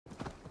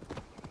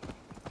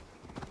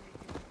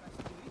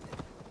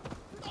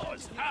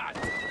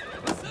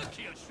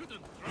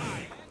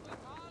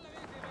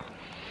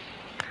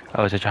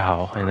Hello，大家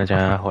好，欢迎大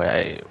家回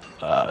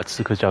来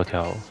刺客教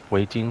条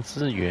维京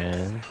纪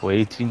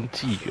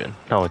元。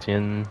那我今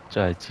天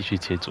就来继续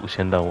接主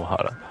线任务好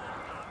了。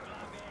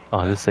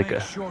哦，是这个。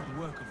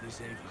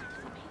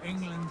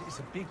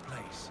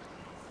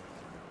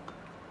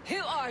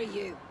Who are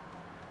you?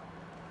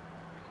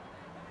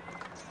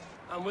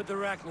 I'm with the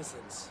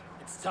Ragnarsons.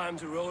 It's time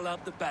to roll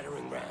out the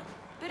battering ram.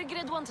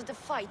 Birgrid wanted to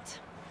fight.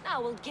 Now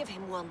we'll give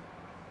him one.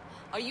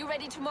 Are you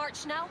ready to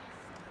march now?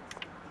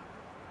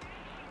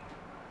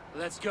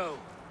 Let's go.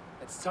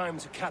 It's time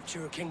to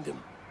capture a kingdom.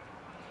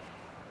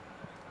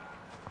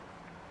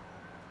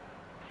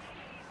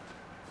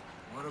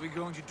 What are we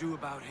going to do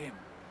about him?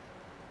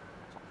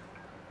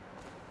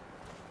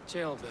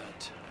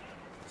 Jailbird.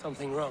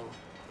 Something wrong?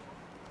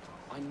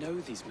 I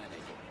know these men,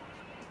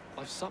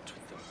 Eivor. I've supped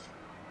with them.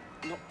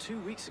 Not 2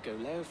 weeks ago,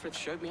 Leofrid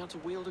showed me how to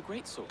wield a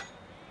greatsword.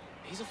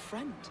 He's a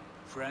friend.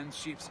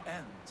 Friendships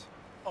end,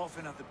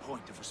 often at the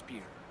point of a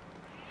spear.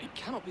 It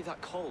cannot be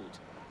that cold.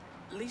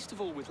 Least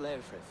of all with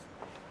Leofrid.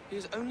 He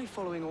is only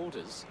following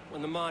orders.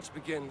 When the march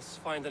begins,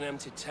 find an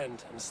empty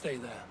tent and stay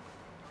there.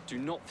 Do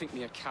not think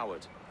me a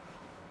coward.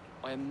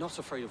 I am not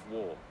afraid of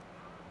war.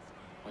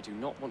 I do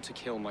not want to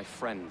kill my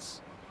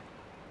friends.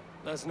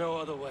 There's no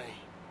other way.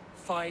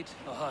 Fight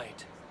or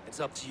hide. It's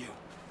up to you.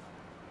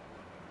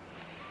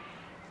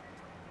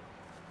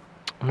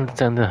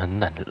 真的很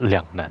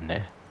两难呢。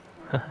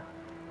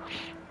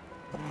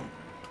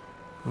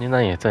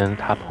那也真是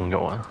他朋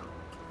友啊。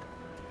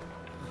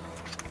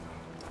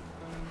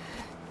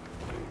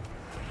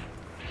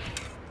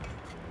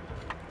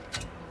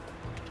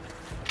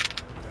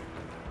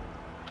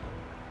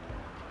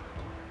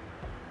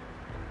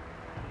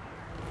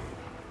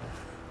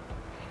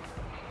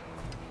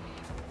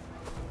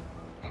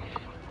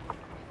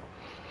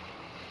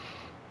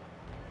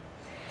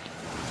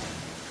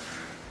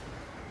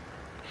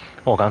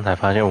我刚才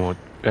发现，我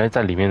原来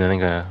在里面的那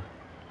个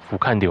俯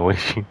瞰点我已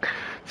经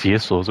解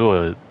锁，所以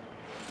我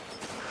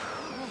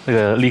那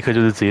个立刻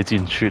就是直接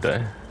进去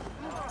的，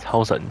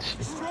超神奇。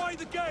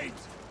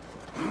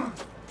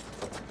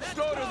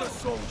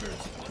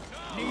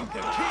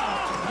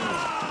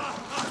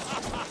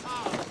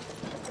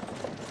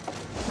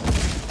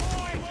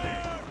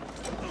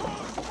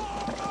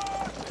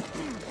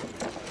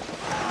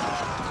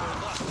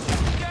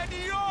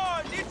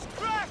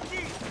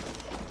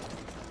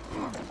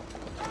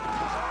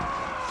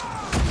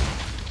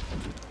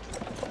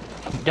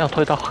要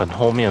推到很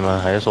后面吗？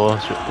还是说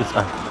一直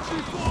按？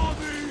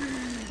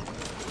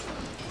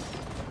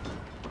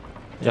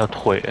要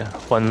退，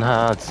不然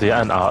他直接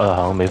按 R2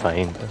好像没反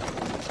应的。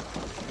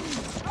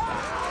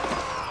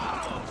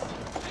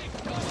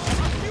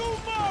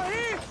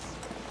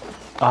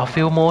啊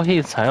 ，few more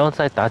hits 还要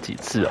再打几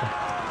次啊？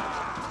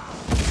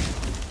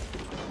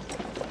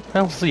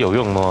那样是有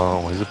用吗？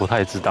我是不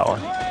太知道啊。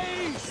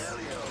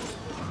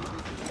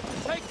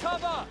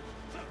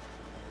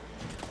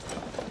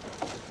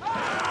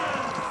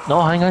然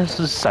后它应该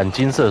是闪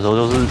金色的时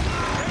候，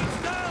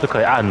就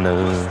可以按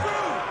了。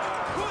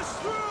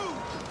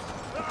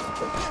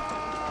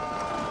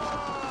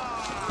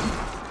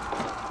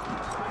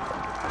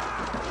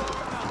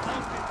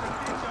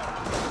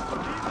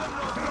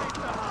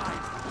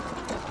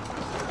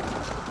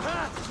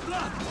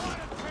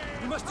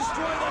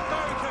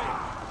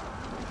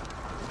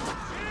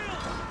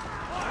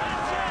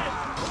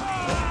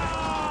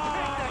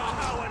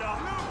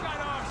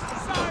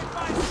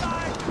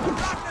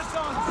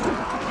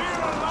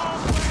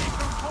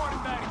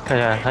看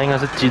起来它应该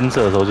是金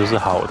色的时候就是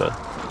好的，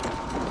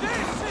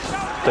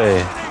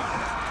对，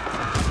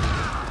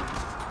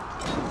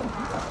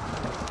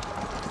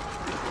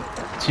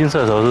金色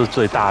的时候是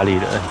最大力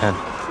的，你看，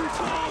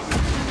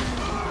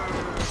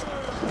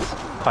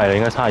快了，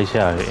应该差一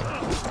下而已。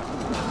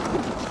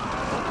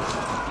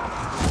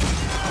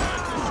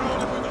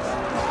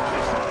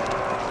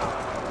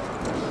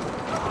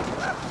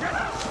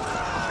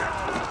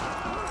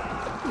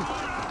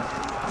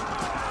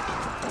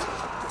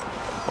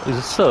一直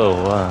射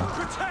我啊！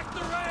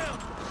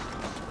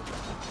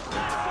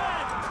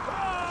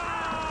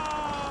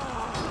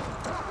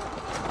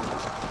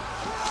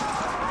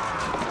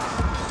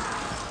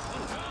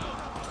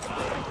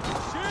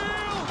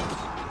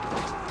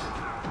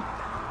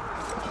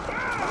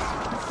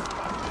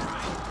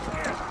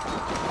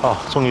哦，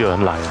终于有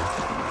人来了。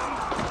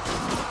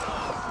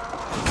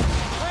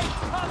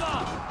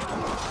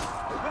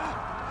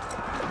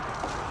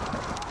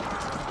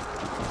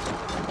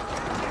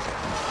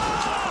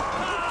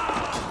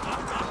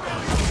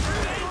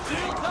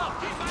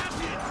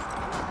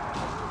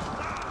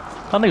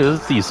他那个是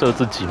自己射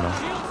自己吗？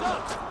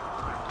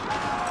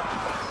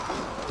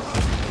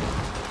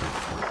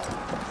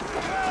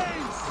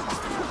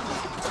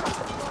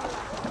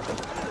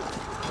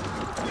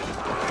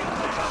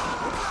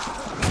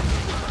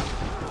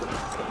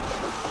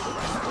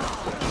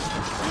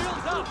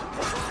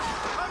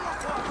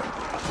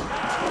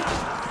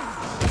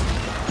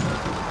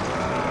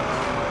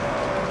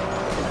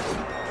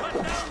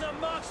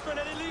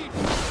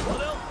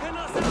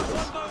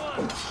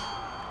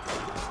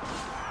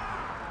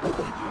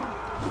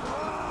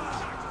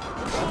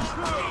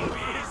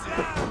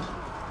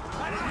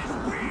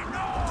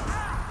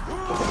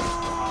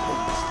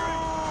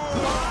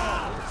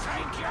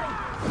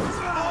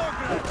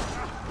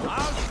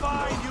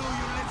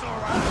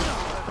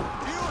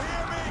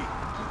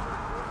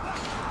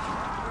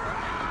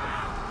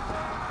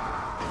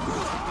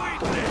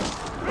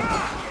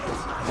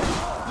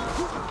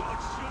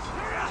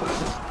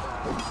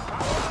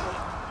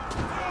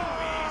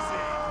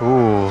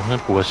那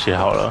补个血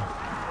好了。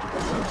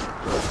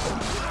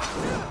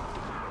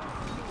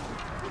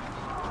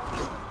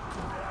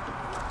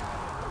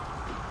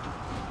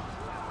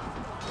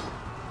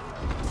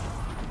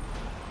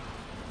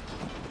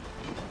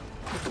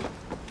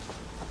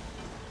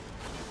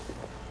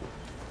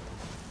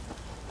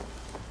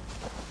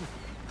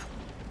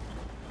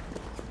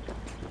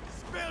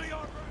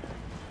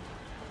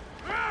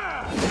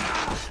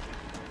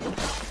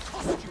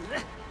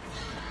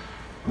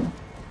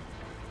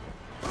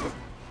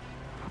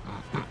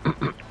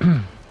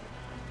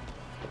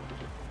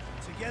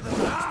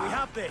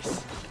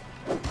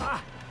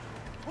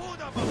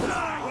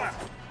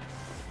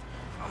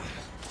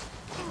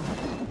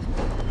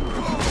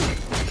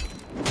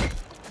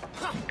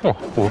哇，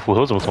我斧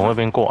头怎么从那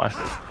边过来？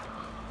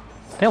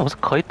哎，我是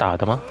可以打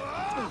的吗？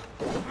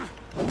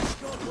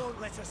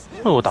为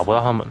什么我打不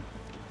到他们？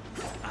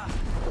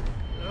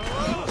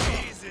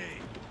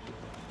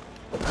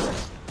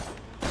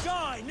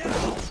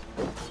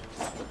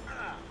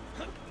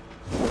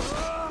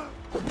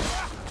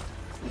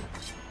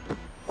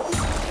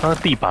他是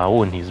地板的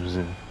问题是不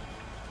是？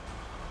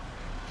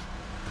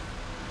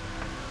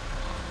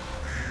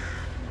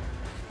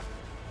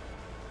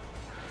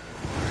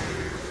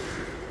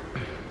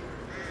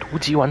突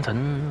击完成。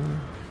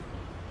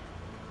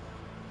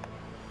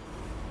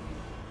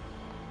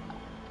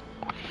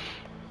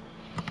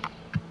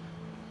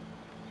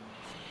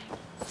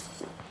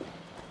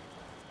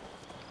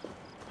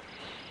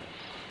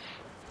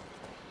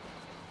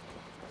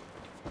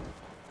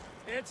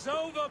It's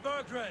over,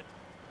 Bergred.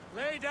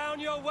 Lay down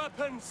your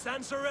weapons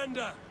and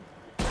surrender.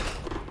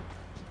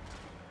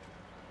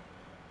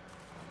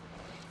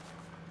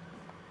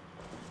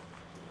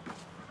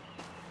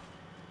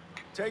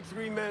 Take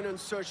 3 men and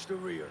search the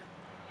rear.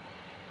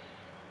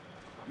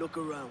 Look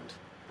around.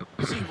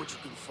 See what you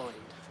can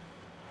find.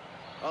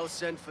 I'll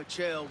send for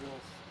Chaelwolf.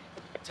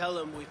 Tell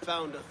him we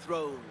found a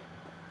throne.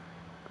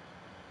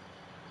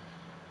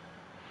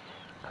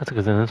 他这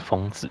个真的是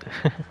疯子。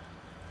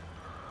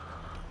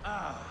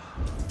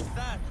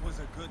That was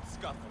a good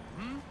scuffle,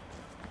 hmm?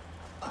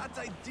 But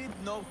I did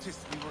notice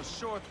we were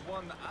short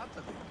one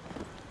athlete.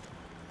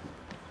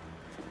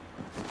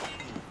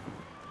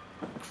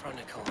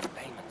 Chronicle of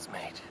payments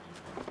made.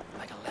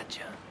 Like a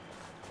ledger.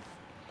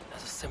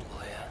 There's a symbol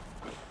here.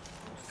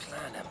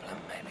 Clan emblem,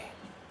 maybe.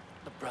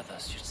 The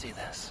brothers should see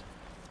this.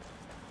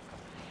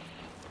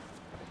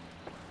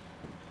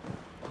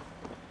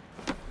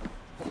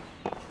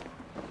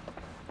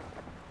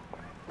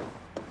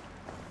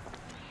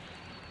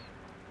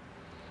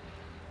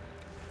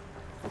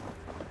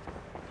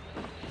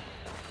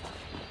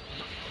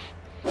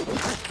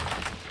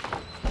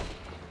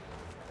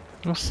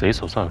那谁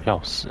手上有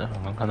钥匙啊？我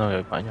刚看到有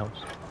一把钥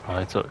匙，放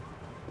在这里。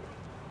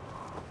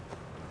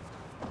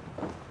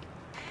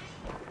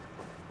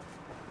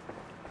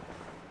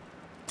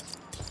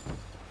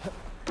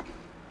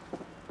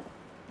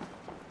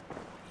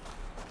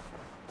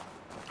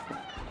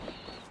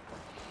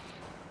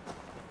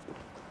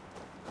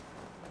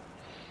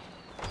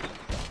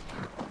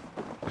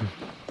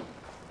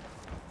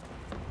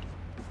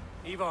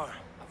Ivar,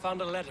 I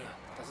found a letter.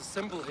 There's a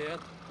symbol here.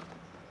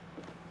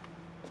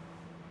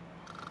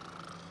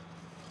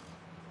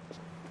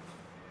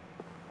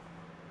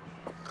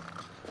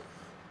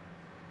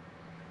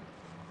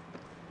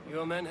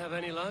 Your men have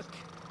any luck?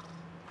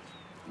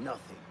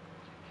 Nothing.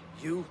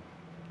 You?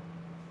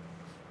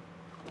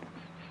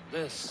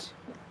 This.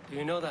 Do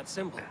you know that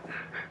symbol?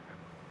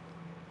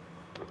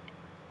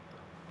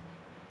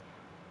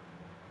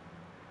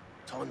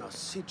 Tana's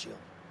sigil.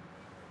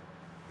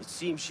 It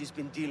seems she's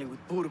been dealing with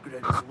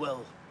Burgred as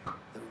well.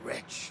 The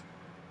wretch.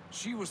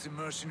 She was the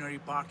mercenary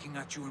barking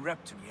at you in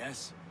Repton,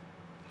 yes?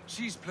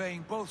 She's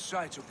playing both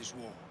sides of this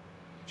war.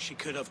 She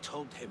could have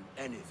told him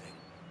anything.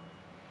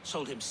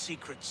 Told him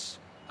secrets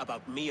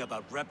about me,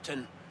 about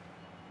Repton,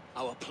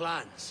 our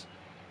plans.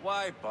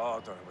 Why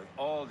bother with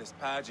all this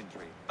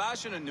pageantry?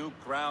 Fashion a new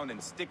crown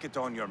and stick it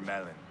on your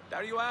melon.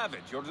 There you have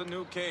it, you're the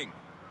new king.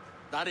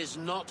 That is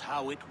not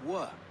how it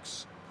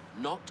works.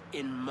 Not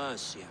in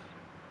Mercia.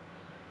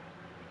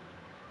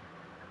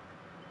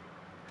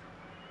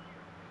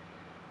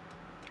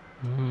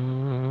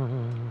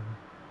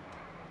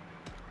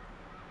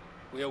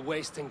 We are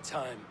wasting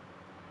time.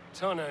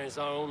 Tana is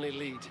our only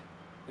lead.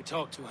 We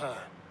talk to her.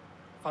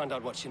 Find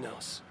out what she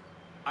knows.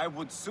 I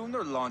would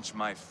sooner launch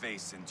my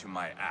face into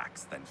my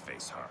axe than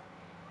face her.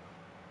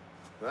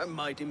 That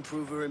might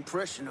improve her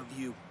impression of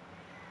you.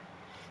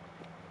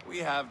 We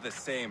have the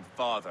same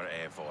father,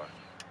 Eivor,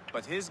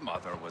 but his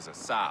mother was a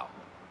sow.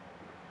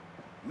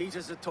 Meet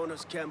us at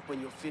Tana's camp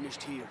when you're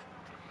finished here.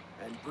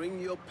 And bring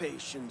your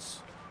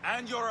patience.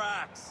 And your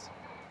axe!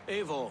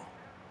 Eivor,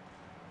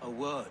 a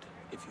word,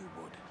 if you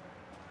would.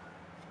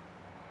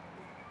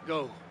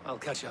 Go, I'll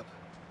catch up.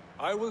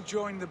 I will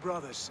join the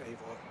brothers,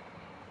 Eivor.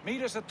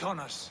 Meet us at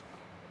Tana's.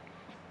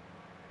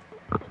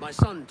 My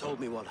son told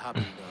me what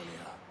happened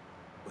earlier,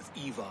 with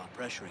Ivar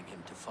pressuring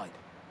him to fight.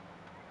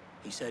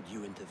 He said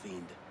you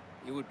intervened.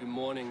 You would be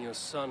mourning your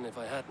son if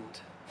I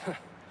hadn't.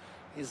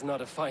 He's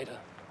not a fighter.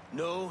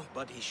 No,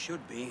 but he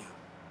should be.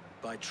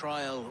 By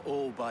trial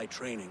or by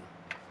training.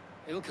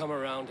 He'll come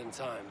around in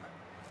time.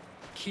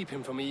 Keep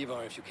him from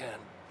Ivar if you can.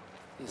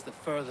 He's the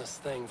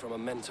furthest thing from a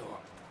mentor.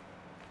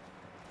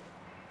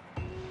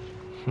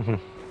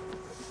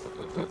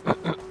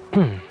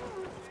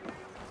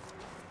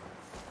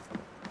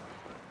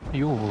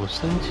 哟，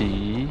升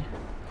级，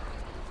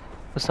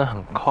这升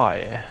很快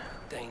耶。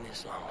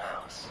 Danish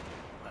longhouse.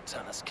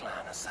 Martana's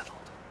clan has settled.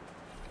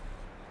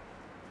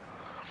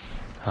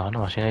 好，那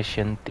我现在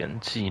先点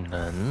技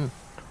能。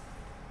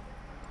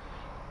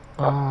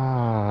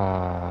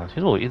啊，其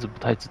实我一直不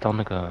太知道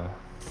那个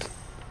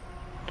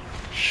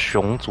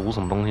熊族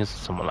什么东西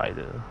是怎么来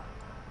的。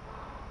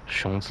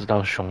熊知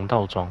道熊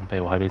道装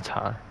备，我还没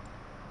查。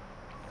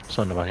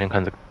算了吧，先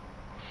看这个。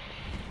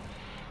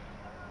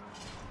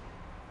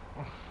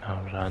好，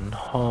然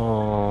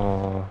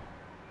后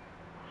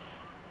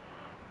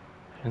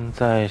现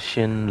在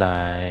先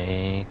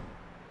来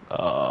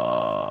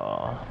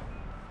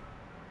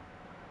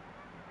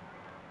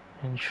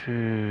先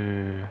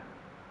去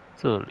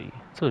这里，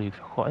这里的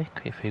话，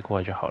可以飞过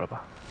来就好了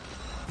吧？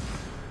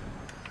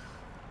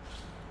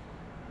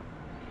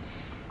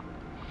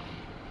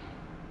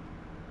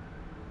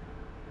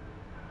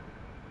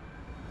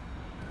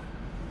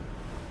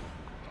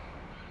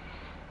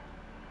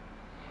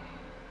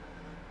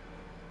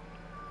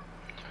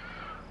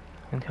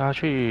先跳下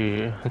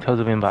去，跳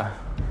这边吧。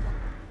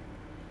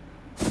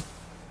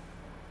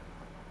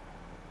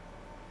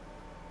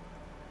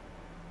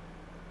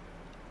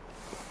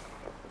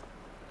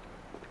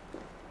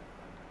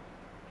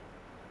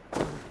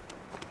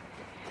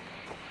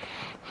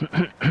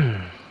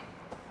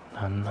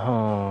然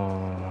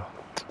后，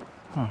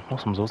我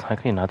什么时候才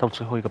可以拿到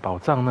最后一个宝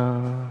藏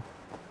呢？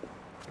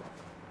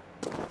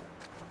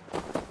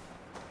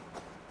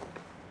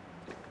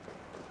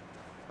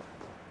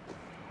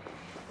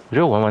我觉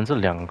得玩完这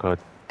2个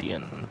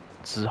点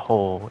之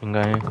后，应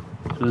该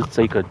就是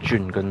这个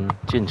郡跟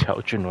剑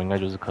桥郡，我应该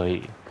就是可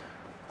以，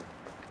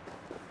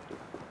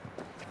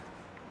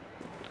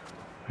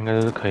应该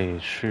就是可以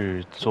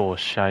去做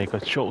下一个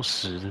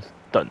90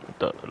等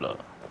的了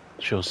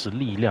，90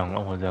力量了，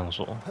我这样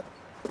说。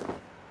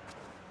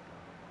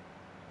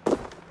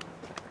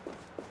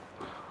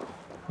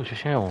我觉得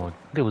现在我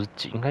60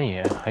几，应该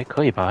也还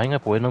可以吧，应该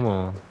不会那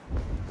么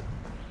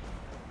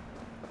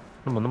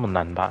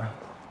难吧。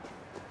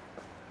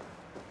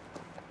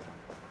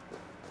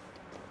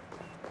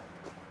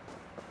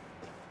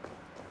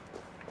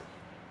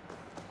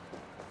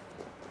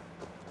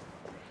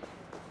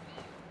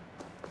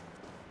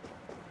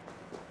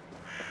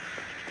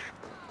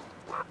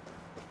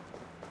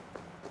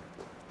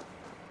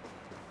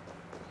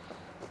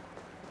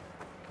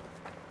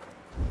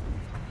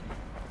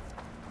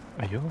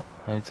哎呦，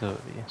在这里，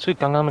所以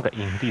刚刚那个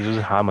营地就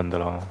是他们的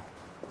咯。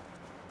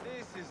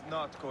This is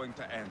not going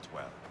to end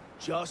well.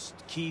 Just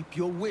keep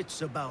your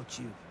wits about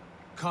you.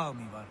 Calm,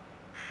 Ivar.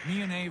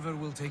 Me and Eivor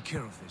will take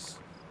care of this.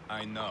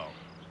 I know.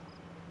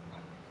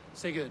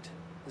 Sigurd,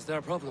 is there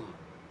a problem?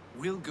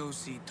 We'll go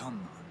see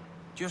Tonna.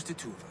 Just the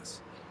two of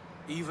us.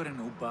 Ivar and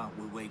Ubba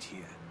will wait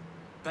here.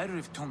 Better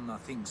if Tonna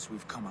thinks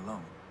we've come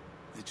alone.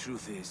 The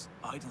truth is,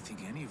 I don't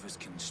think any of us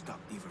can stop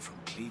Ivar from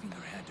cleaving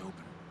her head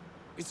open.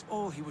 It's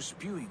all he was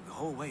spewing the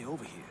whole way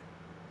over here.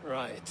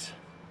 Right.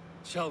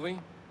 Shall we?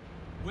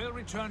 We'll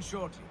return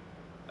shortly.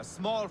 A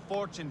small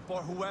fortune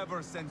for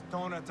whoever sent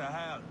Tona to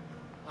hell.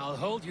 I'll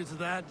hold you to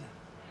that.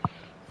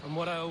 From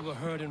what I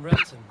overheard in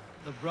Repton,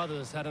 the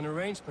brothers had an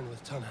arrangement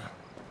with Tonna.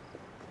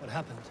 What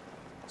happened?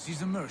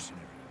 She's a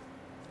mercenary.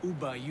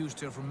 Ubba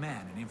used her for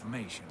man and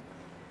information.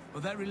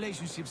 But that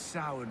relationship's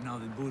soured now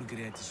that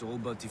Burgred is all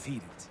but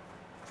defeated.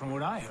 From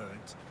what I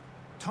heard,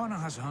 Tonna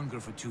has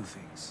hunger for two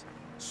things.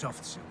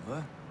 Soft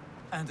silver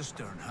and a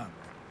stern hump.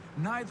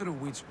 Neither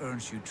of which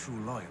earns you true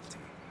loyalty.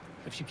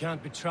 If she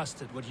can't be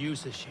trusted, what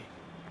use is she?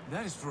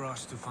 That is for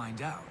us to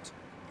find out.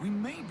 We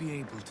may be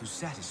able to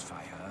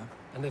satisfy her.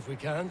 And if we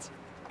can't?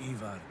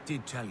 Ivar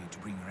did tell you to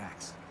bring her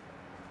axe.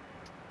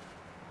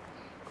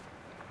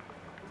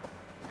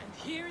 And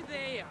here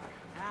they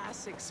are,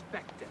 as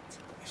expected.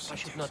 I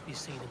should not be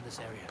seen in this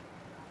area.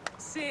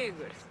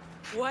 Sigurd,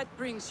 what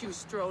brings you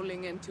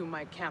strolling into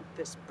my camp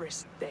this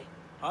brisk day?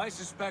 I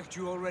suspect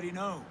you already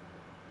know.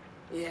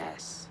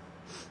 Yes.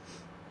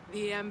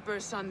 The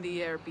Emperor's on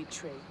the air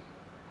betrayed.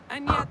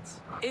 And yet,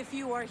 if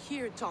you are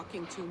here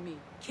talking to me,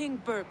 King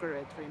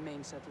Burgred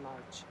remains at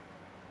large.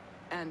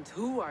 And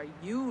who are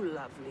you,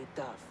 lovely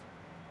dove?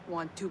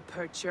 Want to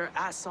perch your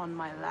ass on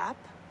my lap?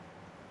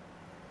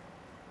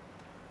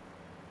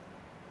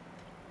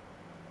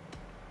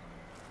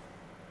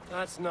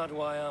 That's not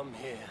why I'm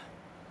here.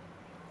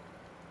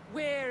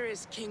 Where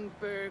is King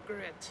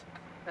Burgred?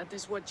 That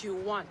is what you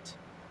want.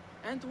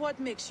 And what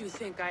makes you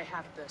think I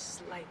have the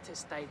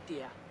slightest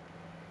idea?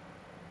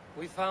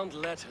 We found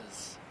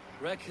letters,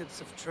 records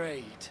of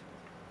trade.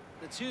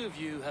 The two of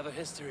you have a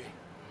history.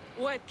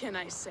 What can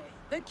I say?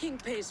 The king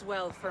pays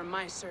well for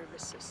my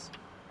services.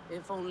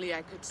 If only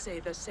I could say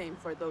the same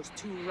for those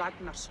two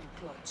Ragnarsson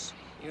clots.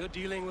 You're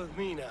dealing with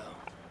me now,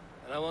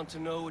 and I want to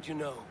know what you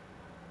know.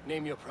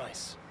 Name your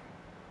price.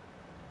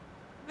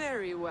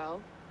 Very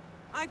well.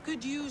 I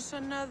could use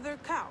another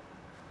cow.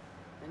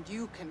 And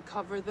you can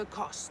cover the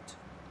cost.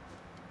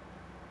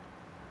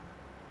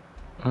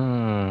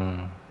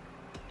 Hmm.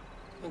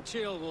 When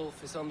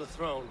Ceolwulf is on the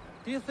throne,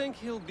 do you think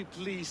he'll be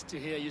pleased to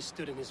hear you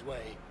stood in his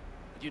way?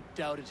 That you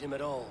doubted him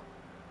at all?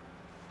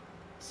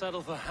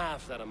 Settle for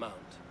half that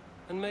amount.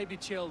 And maybe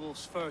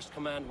Ceolwulf's first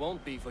command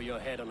won't be for your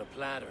head on a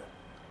platter.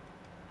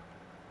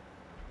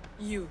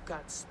 You've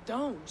got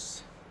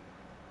stones.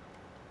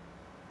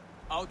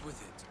 Out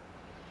with it.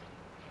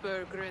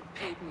 Burgred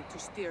paid me to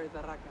steer the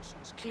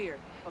Ragnarsons clear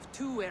of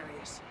 2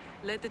 areas,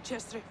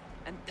 Leicester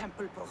and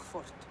Tempelbroch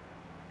Fort.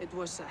 It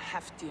was a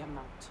hefty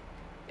amount.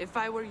 If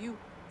I were you,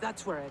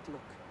 that's where I'd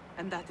look.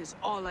 And that is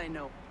all I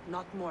know.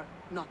 Not more,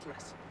 not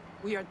less.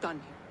 We are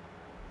done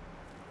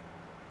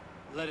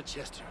here.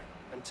 Leicester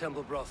and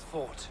Tempelbroch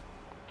Fort.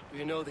 Do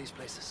you know these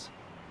places?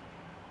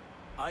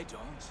 I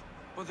don't,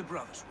 but the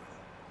brothers will.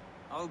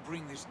 I'll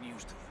bring this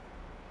news to them.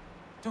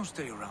 Don't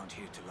stay around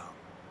here too long.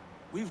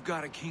 We've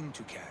got a king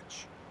to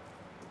catch.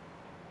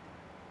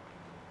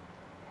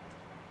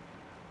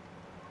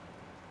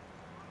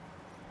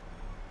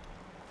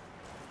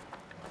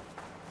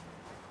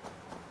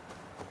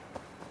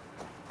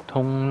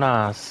通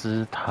纳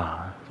斯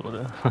塔什么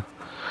的，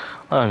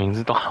那的名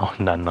字都好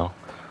难哦。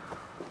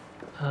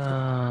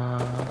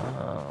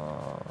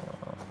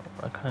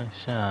来看一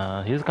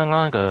下，其实刚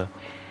刚那个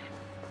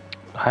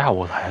还好，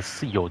我还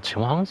是有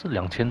钱，我好像是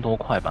2000多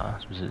块吧，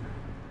是不是？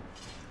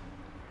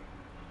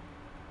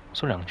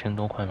是2000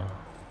多块吗？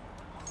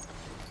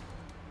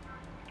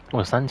我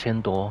有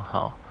3000多，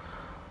好，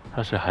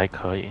但是还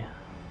可以，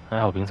还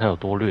好平常有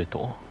多掠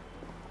夺。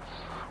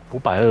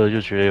520就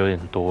觉得有点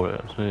多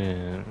了，所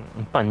以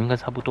半应该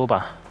差不多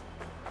吧。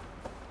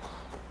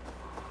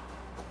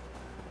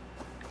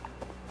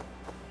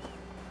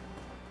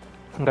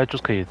应该就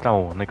是可以到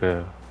我那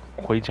个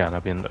盔甲那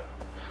边了，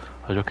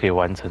我就可以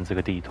完成这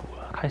个地图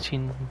了，开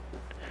心。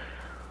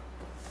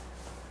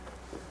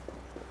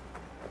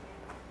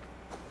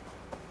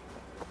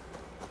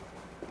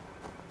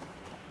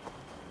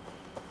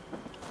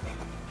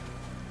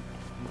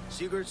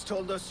Sigurd's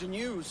told us the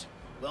news.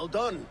 Well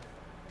done.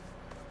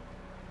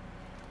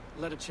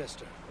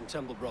 Leicester and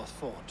Tempelbroch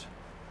Fort.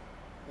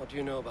 What do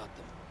you know about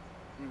them?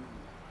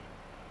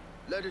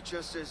 Leicester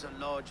is a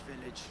large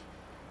village.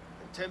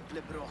 And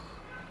Tempelbroch,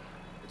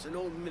 it's an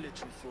old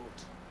military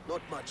fort.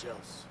 Not much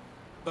else.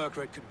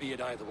 Burkred could be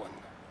at either one.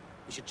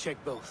 We should check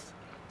both,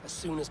 as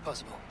soon as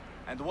possible.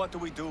 And what do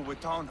we do with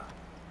Tona?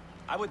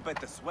 I would bet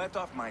the sweat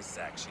off my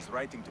sack she's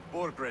writing to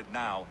Burgred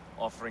now,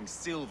 offering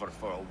silver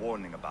for a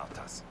warning about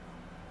us.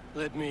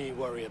 Let me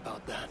worry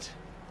about that.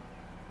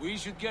 We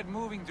should get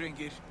moving,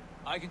 Drinkit.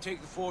 I can take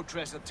the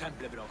fortress of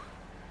Tempelbroch.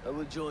 I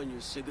will join you,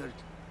 Sigurd.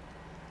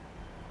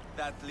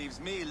 That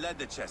leaves me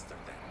Leicester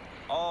then.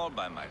 All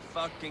by my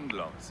fucking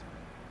gloves.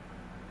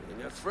 And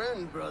your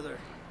friend, brother.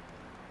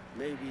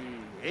 Maybe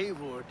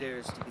Eivor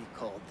dares to be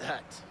called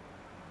that.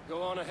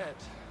 Go on ahead.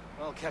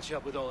 I'll catch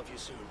up with all of you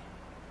soon.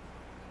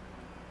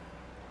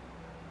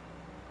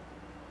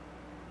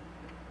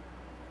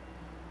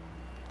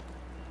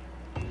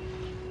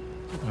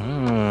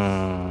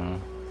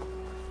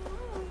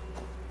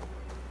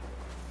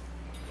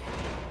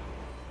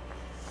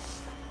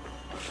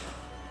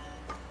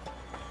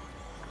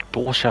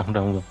多项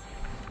任务，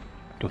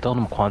有到那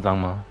么夸张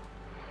吗？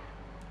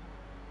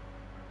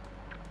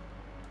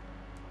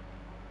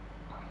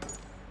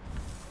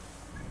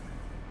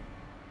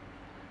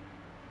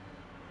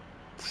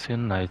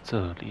先来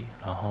这里，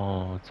然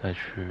后再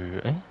去，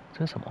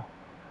这是什么？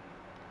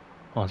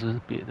哦，这是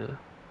别的。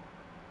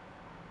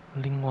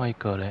另外一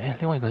个嘞，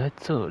另外一个在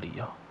这里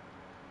啊。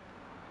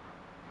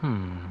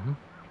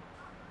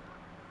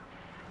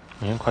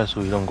我先快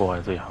速移动过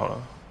来这里好了。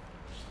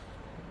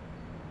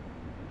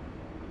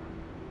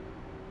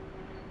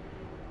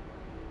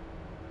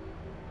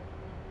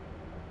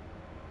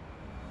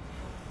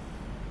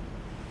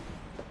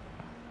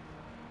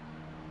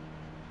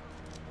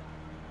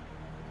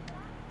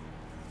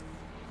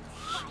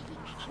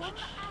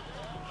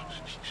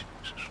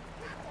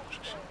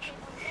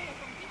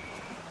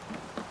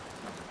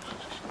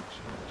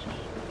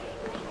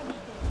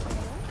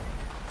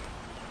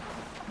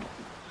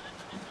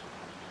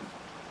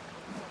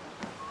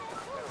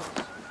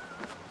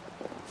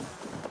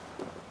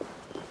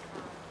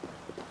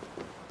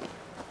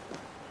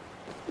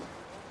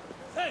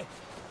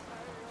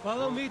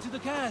Follow me to the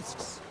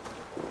casks.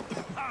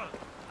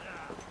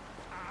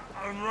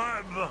 I'm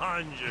right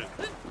behind you.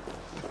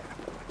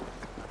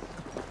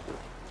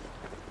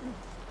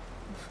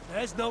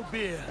 There's no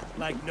beer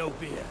like no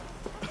beer.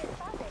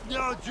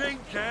 No drink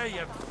here,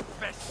 you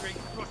festering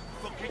rust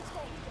bucket.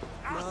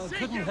 No,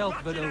 couldn't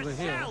help but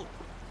overhear.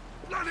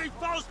 Bloody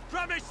false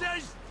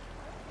promises!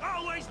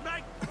 Always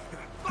make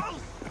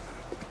false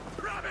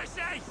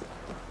promises!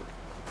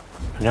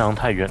 好像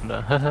太远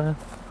了，呵呵。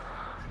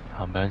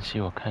好，没关系，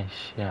我看一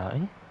下，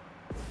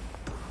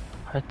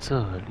在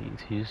这里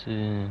其实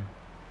是，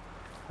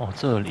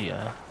这里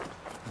啊，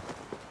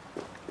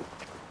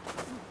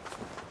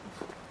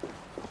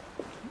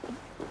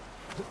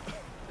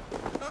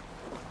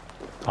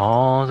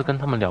哦，是跟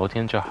他们聊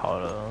天就好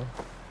了。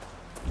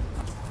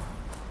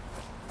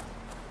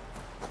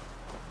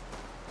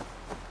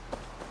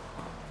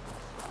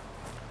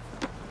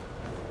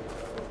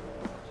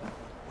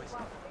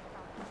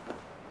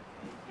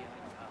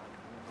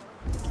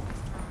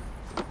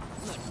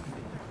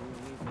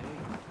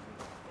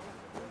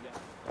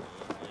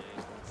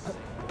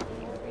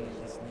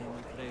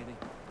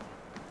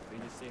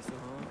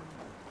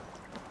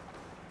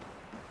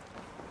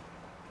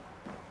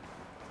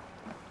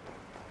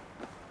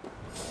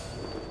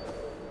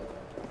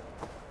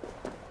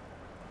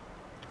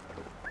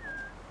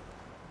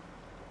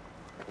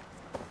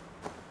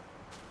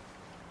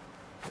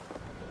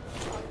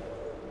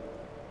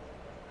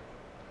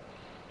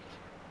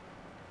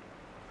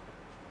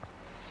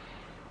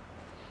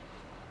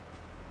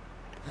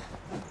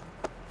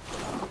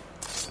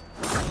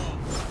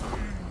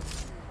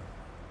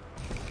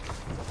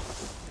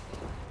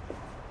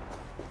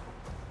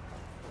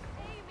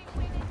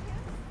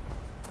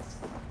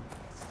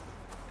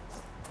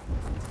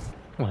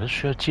我是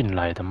需要进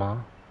来的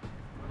吗？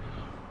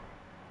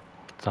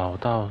找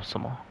到什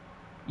么？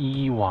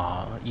伊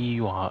瓦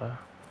尔。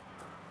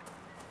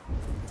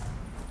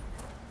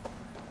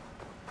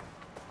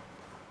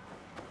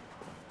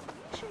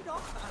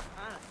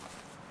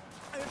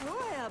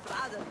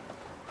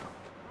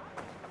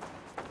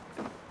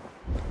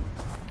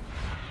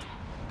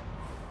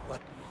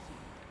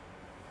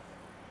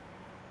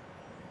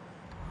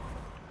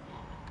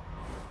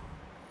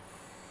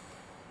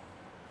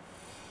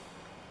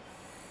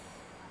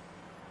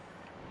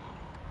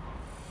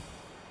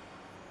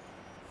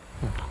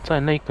在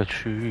那个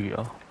区域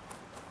哦。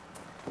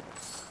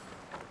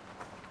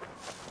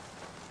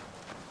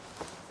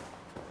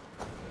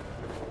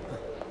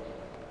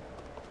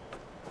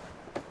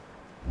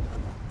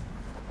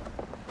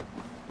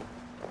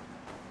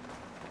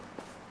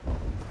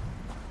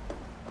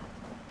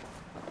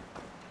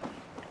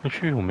那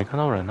区域我没看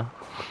到人啊。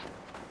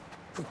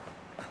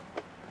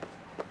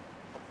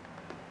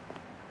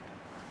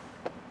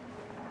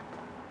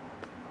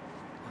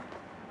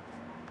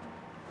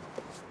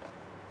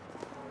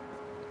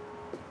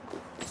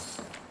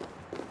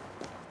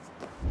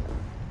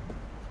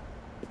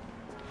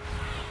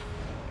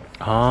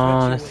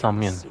啊，在上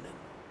面。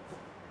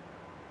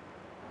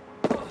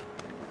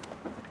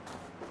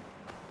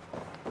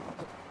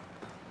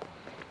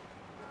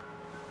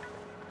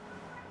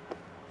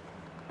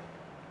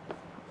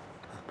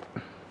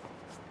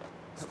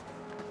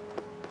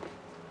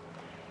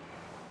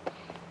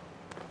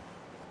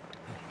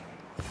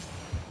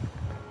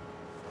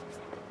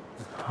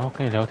好，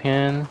可以聊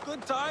天。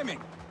Good timing.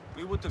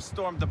 We would have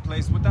stormed the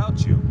place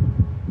without you.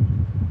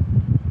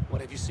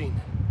 What have you seen?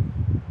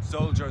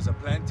 Soldiers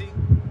aplenty,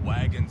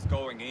 wagons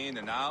going in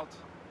and out.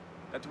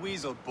 That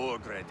weasel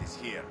Borgred is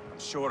here, I'm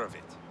sure of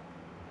it.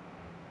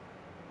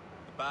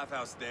 The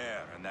bathhouse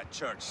there and that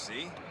church,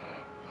 see?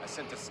 I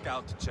sent a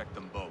scout to check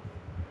them both.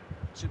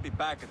 Should be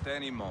back at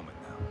any moment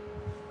now.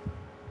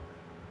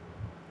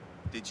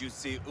 Did you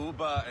see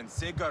Uba and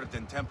Sigurd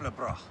in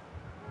Templebrach?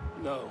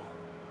 No.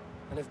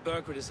 And if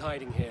Bergred is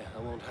hiding here, I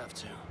won't have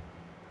to.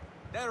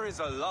 There is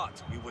a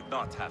lot we would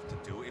not have to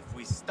do if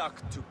we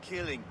stuck to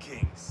killing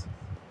kings.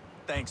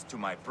 Thanks to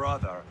my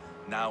brother,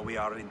 now we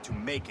are into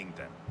making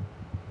them.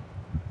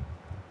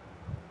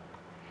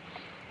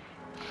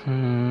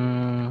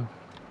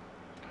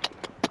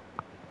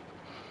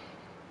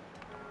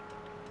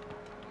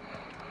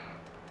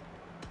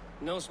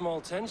 No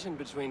small tension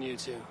between you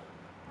two.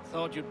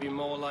 Thought you'd be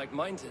more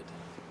like-minded.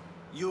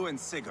 You and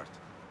Sigurd,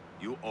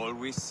 you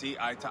always see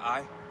eye to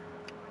eye?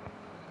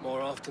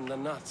 More often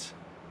than not.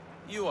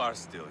 You are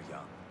still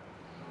young.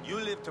 You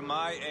live to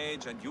my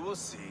age and you will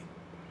see.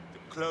 The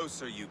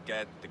closer you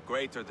get, the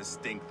greater the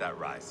stink that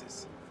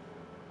rises.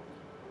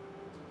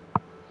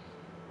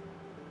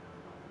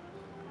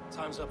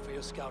 Time's up for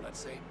your scout, I'd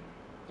say.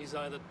 He's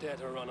either dead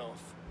or run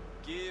off.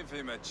 Give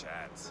him a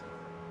chance.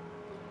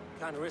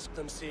 Can't risk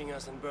them seeing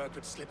us and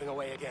Bergred slipping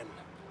away again.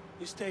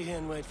 You stay here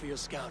and wait for your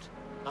scout.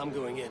 I'm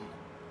going in.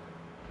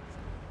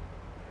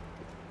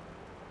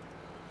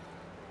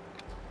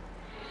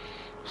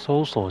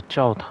 搜索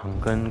教堂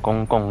跟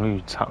公共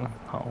浴场。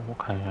好，我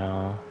看一下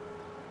啊。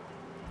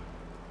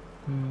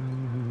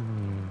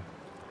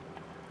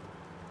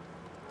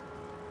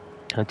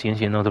那今天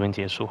先到这边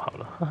结束好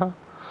了，哈哈。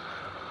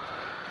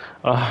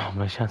我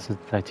们下次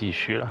再继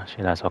续了。谢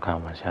谢大家收看，我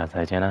们下次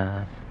再见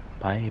啦，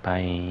拜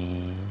拜。